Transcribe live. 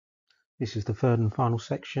This is the third and final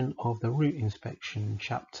section of the root inspection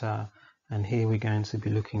chapter, and here we're going to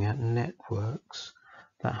be looking at networks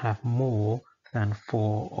that have more than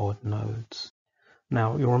 4 odd nodes.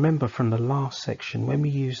 Now you'll remember from the last section when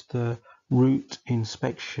we used the root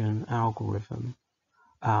inspection algorithm,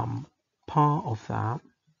 part of that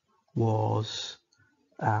was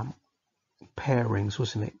pairings,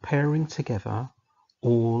 wasn't it? Pairing together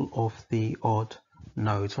all of the odd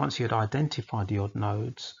nodes. Once you had identified the odd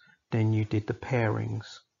nodes, then you did the pairings.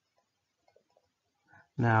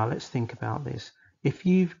 Now let's think about this. If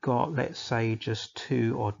you've got, let's say, just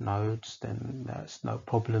 2 odd nodes, then that's no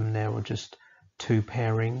problem. There are just 2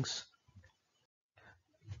 pairings.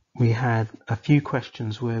 We had a few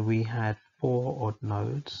questions where we had 4 odd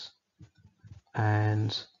nodes,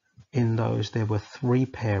 and in those there were 3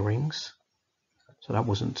 pairings, so that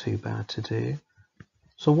wasn't too bad to do.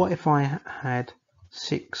 So what if I had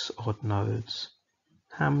 6 odd nodes?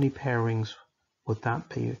 How many pairings would that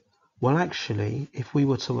be? Well, actually, if we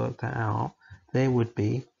were to work that out, there would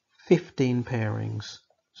be 15 pairings.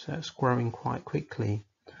 So it's growing quite quickly.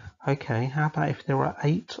 Okay, how about if there are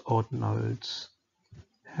 8 odd nodes?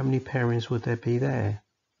 How many pairings would there be there?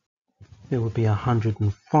 There would be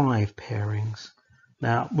 105 pairings.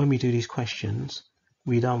 Now, when we do these questions,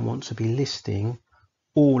 we don't want to be listing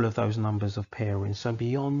all of those numbers of pairings. So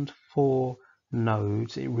beyond 4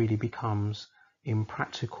 nodes, it really becomes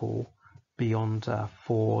impractical beyond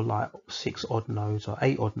 6 odd nodes or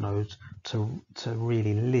 8 odd nodes to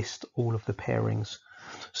really list all of the pairings.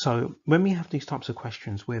 So when we have these types of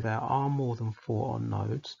questions where there are more than 4 odd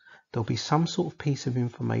nodes, there'll be some sort of piece of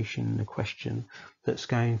information in the question that's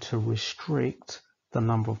going to restrict the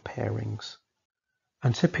number of pairings.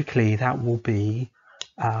 And typically that will be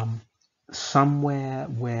somewhere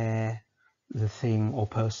where the thing or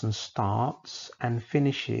person starts and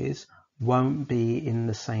finishes won't be in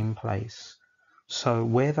the same place. So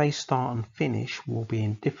where they start and finish will be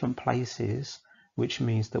in different places, which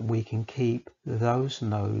means that we can keep those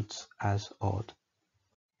nodes as odd.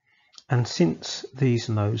 And since these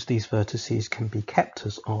nodes, these vertices, can be kept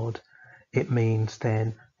as odd, it means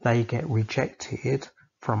then they get rejected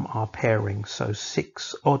from our pairing. So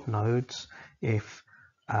 6 odd nodes, if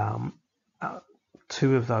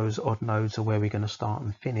 2 of those odd nodes are where we're going to start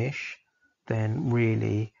and finish, then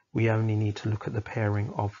really we only need to look at the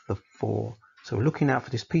pairing of the 4. So we're looking out for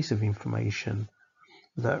this piece of information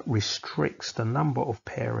that restricts the number of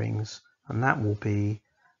pairings, and that will be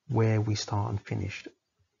where we start and finish.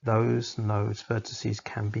 Those nodes, vertices,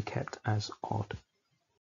 can be kept as odd.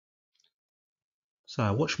 So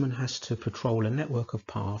a watchman has to patrol a network of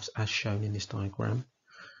paths as shown in this diagram.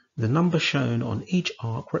 The number shown on each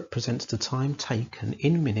arc represents the time taken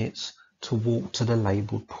in minutes to walk to the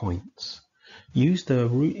labelled points. Use the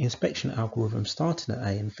route inspection algorithm starting at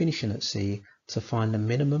A and finishing at C to find the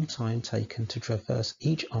minimum time taken to traverse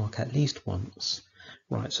each arc at least once.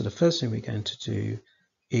 Right, so the first thing we're going to do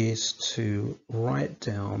is to write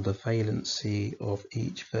down the valency of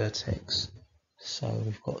each vertex. So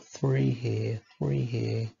we've got 3 here,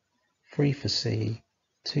 3 for C,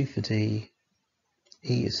 2 for D,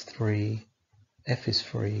 E is 3, F is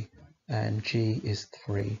 3, and G is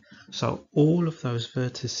 3. So all of those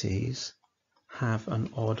vertices have an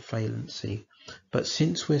odd valency, but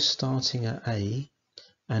since we're starting at A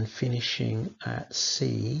and finishing at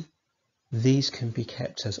C, these can be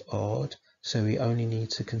kept as odd, so we only need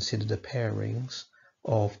to consider the pairings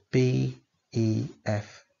of B, E,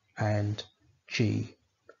 F, and G.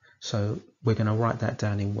 So we're going to write that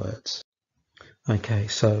down in words. Okay,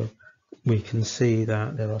 so we can see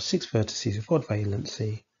that there are 6 vertices of odd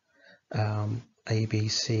valency, A, B,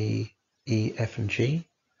 C, E, F, and G.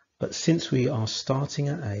 But since we are starting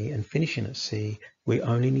at A and finishing at C, we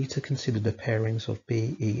only need to consider the pairings of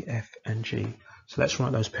B, E, F, and G. So let's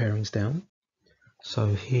write those pairings down.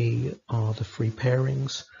 So here are the 3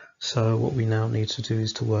 pairings. So what we now need to do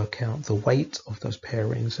is to work out the weight of those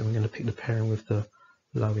pairings, and we're going to pick the pairing with the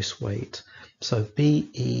lowest weight. So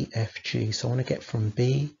B, E, F, G. So I want to get from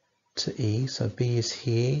B to E. So B is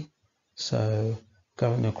here. So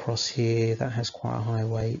going across here, that has quite a high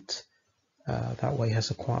weight. That way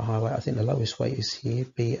has a quite high weight. I think the lowest weight is here,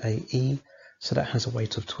 BAE, so that has a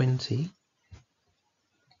weight of 20.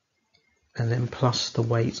 And then plus the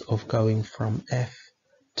weight of going from F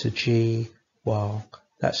to G, well,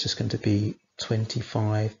 that's just going to be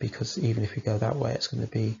 25, because even if we go that way, it's going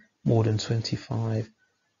to be more than 25.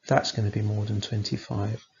 That's going to be more than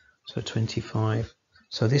 25, so 25.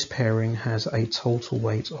 So this pairing has a total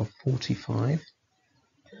weight of 45.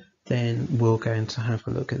 Then we're going to have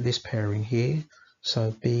a look at this pairing here.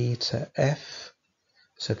 So B to F.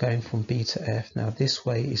 So going from B to F, now this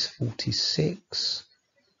way is 46,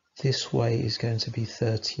 this way is going to be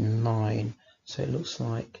 39. So it looks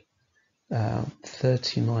like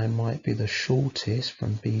 39 might be the shortest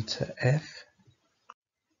from B to F.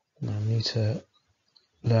 Now I need to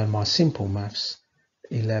learn my simple maths.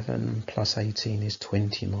 11 plus 18 is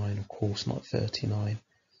 29, of course, not 39.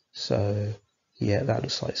 So yeah, that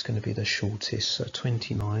looks like it's going to be the shortest. So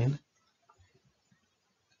 29.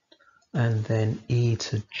 And then E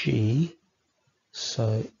to G.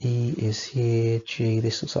 So E is here, G,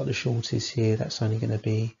 this looks like the shortest here. That's only going to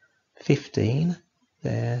be 15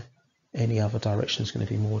 there. Any other direction is going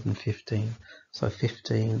to be more than 15. So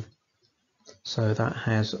 15. So that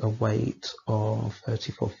has a weight of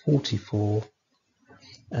 34, 44.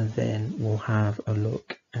 And then we'll have a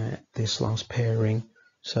look at this last pairing.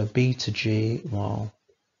 So B to G, well,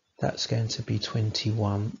 that's going to be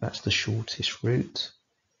 21. That's the shortest route.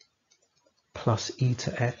 Plus E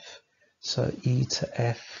to F. So E to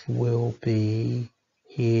F will be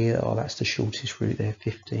here. Oh, that's the shortest route there,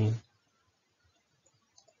 15.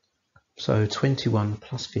 So 21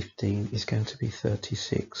 plus 15 is going to be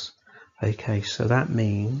 36. Okay, so that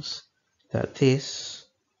means that this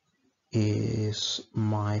is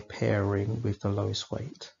my pairing with the lowest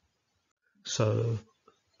weight. So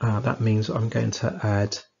that means I'm going to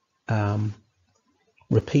add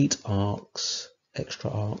repeat arcs,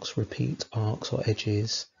 extra arcs, repeat arcs or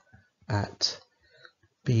edges at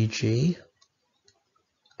BG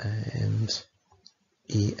and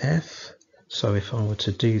EF. So if I were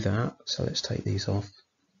to do that, so let's take these off.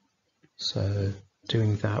 So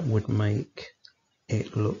doing that would make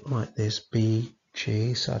it look like this,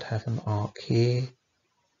 BG. So I'd have an arc here,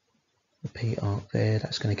 repeat arc there,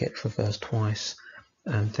 that's going to get traversed twice,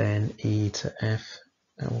 and then E to F,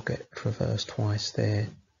 that will get traversed twice there.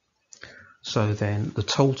 So then the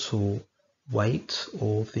total weight,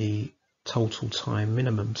 or the total time,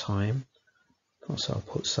 minimum time, so I'll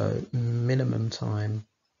put, so minimum time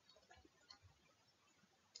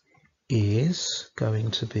is going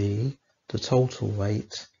to be the total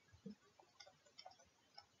weight,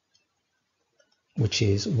 which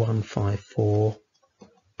is 154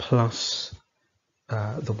 plus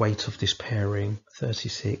the weight of this pairing,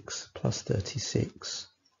 36 plus 36.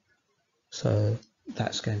 So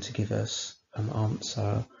that's going to give us an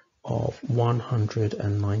answer of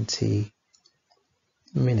 190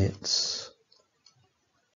 minutes.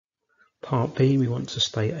 Part B, we want to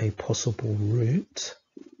state a possible route.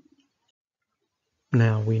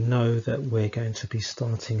 Now we know that we're going to be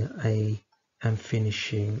starting at A and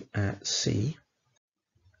finishing at C.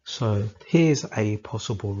 So here's a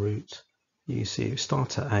possible route. You see, we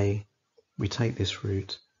start at A, we take this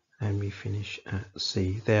route, and we finish at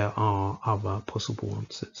C. There are other possible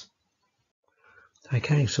answers.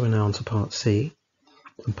 Okay, so we're now on to part C.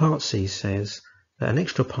 And part C says that an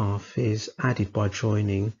extra path is added by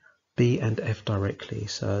joining B and F directly.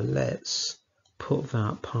 So let's put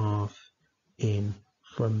that path in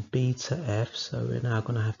from B to F. So we're now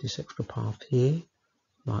going to have this extra path here,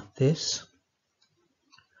 like this.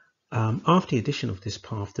 After the addition of this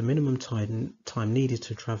path, the minimum time needed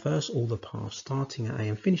to traverse all the paths starting at A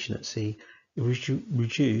and finishing at C is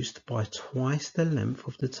reduced by twice the length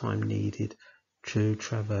of the time needed to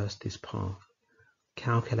traverse this path.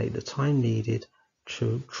 Calculate the time needed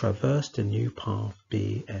to traverse the new path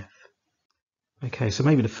BF. Okay, so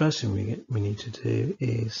maybe the first thing we need to do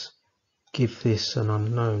is give this an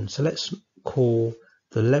unknown. So let's call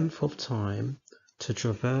the length of time to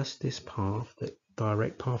traverse this path, the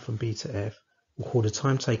direct path from B to F, we'll call the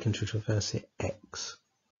time taken to traverse it X.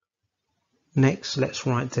 Next, let's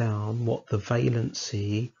write down what the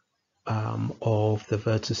valency of the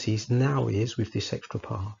vertices now is with this extra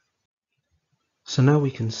path. So now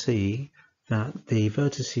we can see that the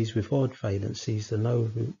vertices with odd valencies, the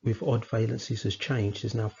node with odd valencies has changed.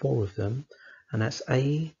 There's now 4 of them, and that's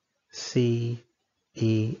A, C,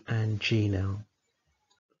 E, and G now.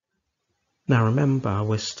 Now remember,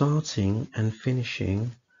 we're starting and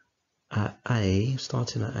finishing at A,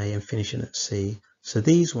 starting at A and finishing at C. So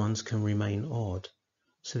these ones can remain odd.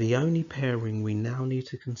 So the only pairing we now need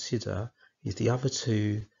to consider is the other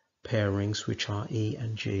 2 pairings, which are E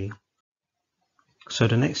and G. So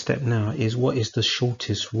the next step now is, what is the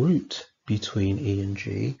shortest route between E and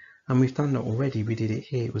G? And we've done that already. We did it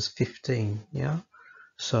here. It was 15. Yeah.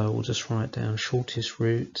 So we'll just write down shortest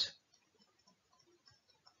route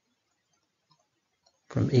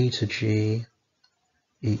from E to G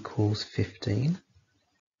equals 15.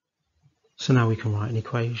 So now we can write an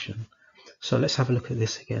equation. So let's have a look at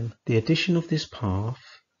this again. The addition of this path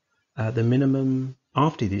the minimum,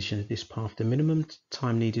 after the addition of this path, the minimum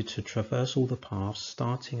time needed to traverse all the paths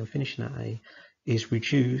starting and finishing at A is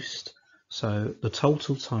reduced. So the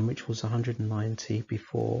total time, which was 190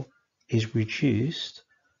 before, is reduced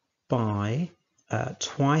by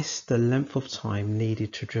twice the length of time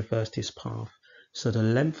needed to traverse this path. So the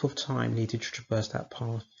length of time needed to traverse that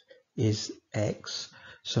path is x.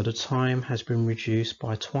 So the time has been reduced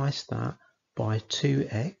by twice that, by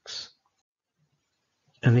 2x.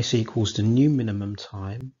 And this equals the new minimum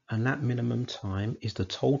time, and that minimum time is the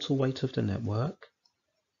total weight of the network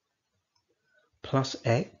plus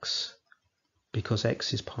x, because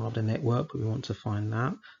x is part of the network, but we want to find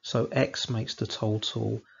that. So x makes the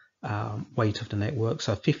total weight of the network.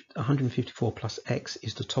 So 154 plus x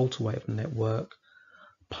is the total weight of the network,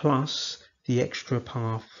 plus the extra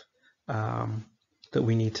path that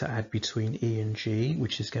we need to add between E and G,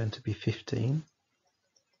 which is going to be 15.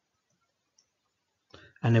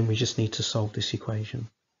 And then we just need to solve this equation.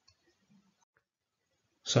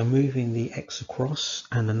 So moving the x across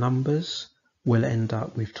and the numbers, we'll end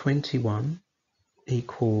up with 21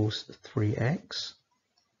 equals 3x.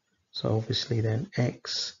 So obviously then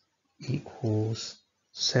x equals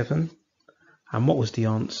 7. And what was the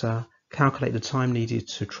answer? Calculate the time needed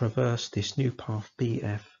to traverse this new path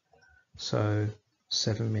BF. So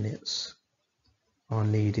 7 minutes are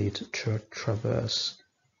needed to traverse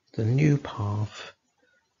the new path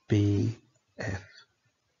BF.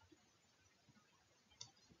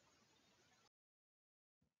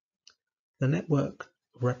 The network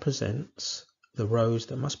represents the roads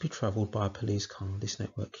that must be travelled by a police car, this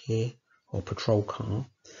network here, or patrol car.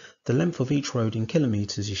 The length of each road in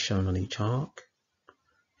kilometres is shown on each arc.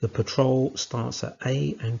 The patrol starts at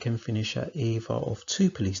A and can finish at either of two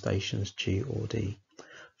police stations, G or D.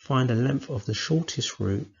 Find the length of the shortest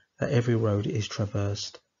route that every road is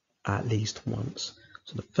traversed at least once.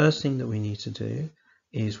 So the first thing that we need to do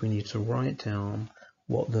is we need to write down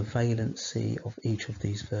what the valency of each of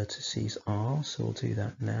these vertices are. So we'll do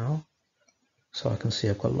that now. So I can see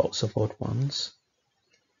I've got lots of odd ones.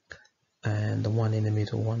 And the one in the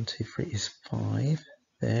middle, 1, 2, 3, is 5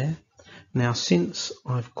 there. Now, since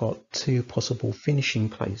I've got two possible finishing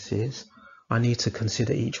places, I need to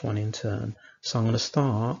consider each one in turn. So I'm going to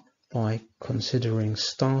start by considering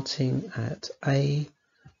starting at A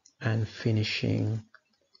and finishing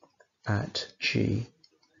at G.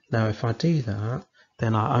 Now, if I do that,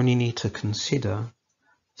 then I only need to consider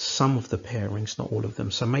some of the pairings, not all of them.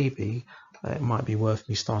 So maybe it might be worth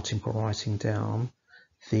me starting by writing down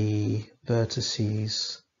the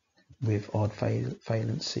vertices with odd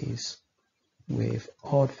valencies.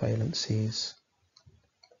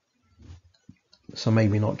 So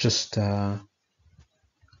maybe not just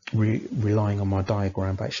relying on my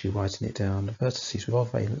diagram, but actually writing it down. The vertices with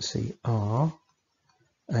odd valency are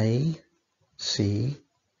A, C,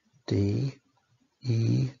 D,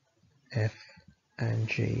 E, F, and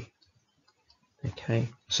G. Okay,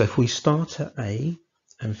 so if we start at A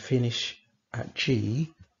and finish at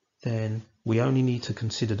G, then we only need to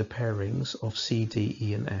consider the pairings of C, D,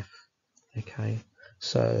 E, and F. Okay,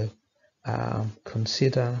 so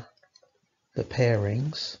consider the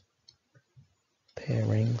pairings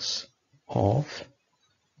of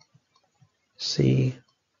C,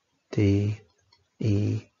 D,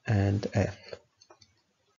 E, and F.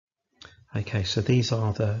 Okay, so these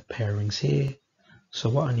are the pairings here. So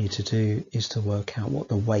what I need to do is to work out what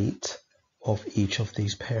the weight of each of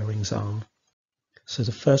these pairings are. So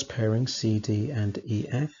the first pairing, C, D, and E,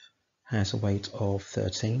 F, has a weight of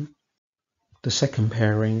 13. The second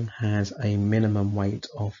pairing has a minimum weight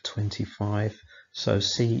of 25. So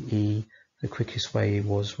CE, the quickest way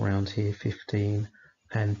was round here, 15,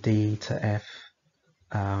 and D to F.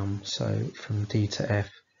 So from D to F,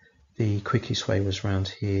 the quickest way was round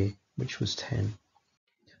here, which was 10.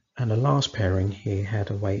 And the last pairing here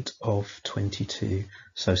had a weight of 22.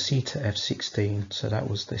 So C to F, 16. So that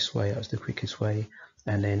was this way, that was the quickest way.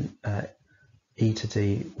 And then E to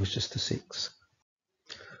D was just a 6.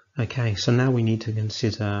 Okay, so now we need to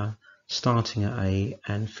consider starting at A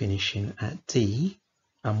and finishing at D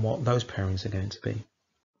and what those pairings are going to be.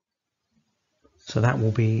 So that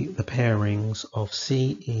will be the pairings of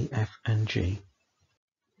C, E, F, and G.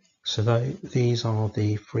 So these are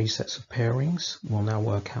the three sets of pairings. We'll now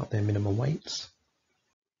work out their minimum weights.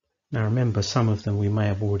 Now remember, some of them we may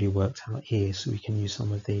have already worked out here, so we can use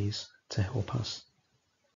some of these to help us.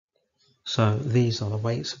 So these are the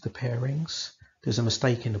weights of the pairings. There's a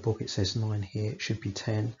mistake in the book, it says 9 here, it should be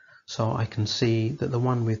 10. So I can see that the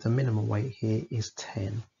one with the minimum weight here is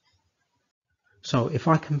 10. So if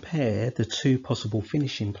I compare the two possible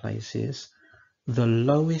finishing places, the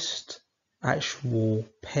lowest actual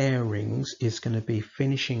pairings is going to be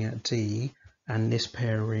finishing at D and this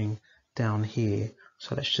pairing down here.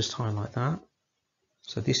 So let's just highlight that.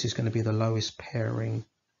 So this is going to be the lowest pairing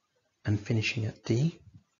and finishing at D.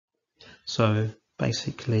 So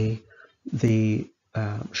basically the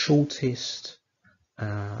shortest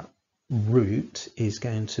route is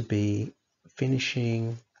going to be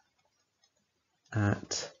finishing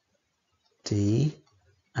at D,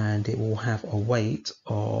 and it will have a weight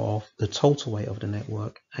of the total weight of the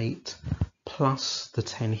network 8 plus the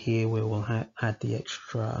 10 here where we'll add the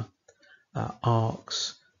extra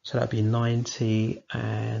arcs, so that'd be 90,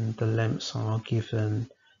 and the lengths are given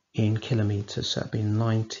in kilometers, so that'd be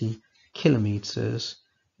 90 kilometers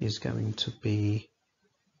is going to be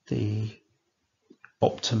the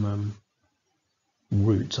optimum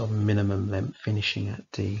route of minimum length finishing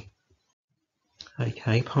at D.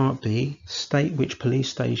 Okay, part B, state which police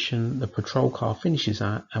station the patrol car finishes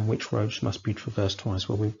at and which roads must be traversed twice.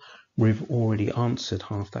 Well, we've already answered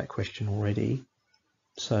half that question already.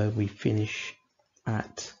 So we finish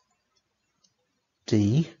at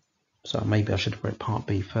D. So maybe I should have read part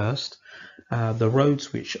B first. The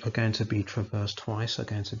roads which are going to be traversed twice are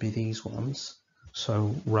going to be these ones.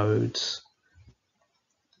 So roads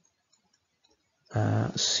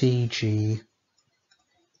CG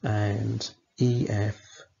and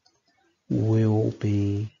EF will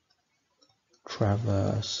be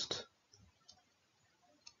traversed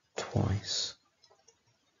twice.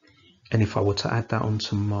 And if I were to add that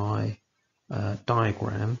onto my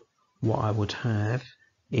diagram, what I would have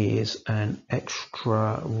is an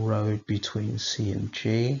extra road between C and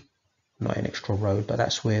G. Not an extra road, but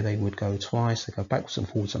that's where they would go twice. They go backwards and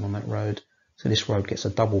forwards on that road. So this road gets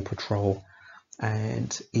a double patrol,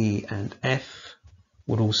 and E and F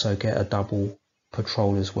would also get a double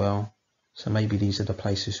patrol as well. So maybe these are the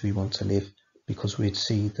places we want to live because we'd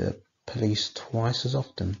see the police twice as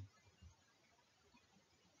often.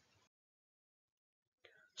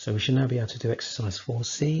 So we should now be able to do exercise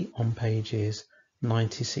 4C on pages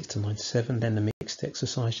 96 to 97, then the mixed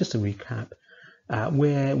exercise, just to recap,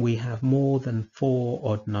 where we have more than 4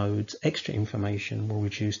 odd nodes, extra information will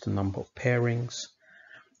reduce the number of pairings,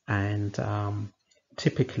 and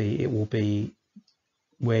typically it will be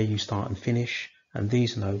where you start and finish, and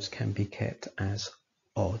these nodes can be kept as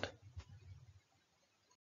odd.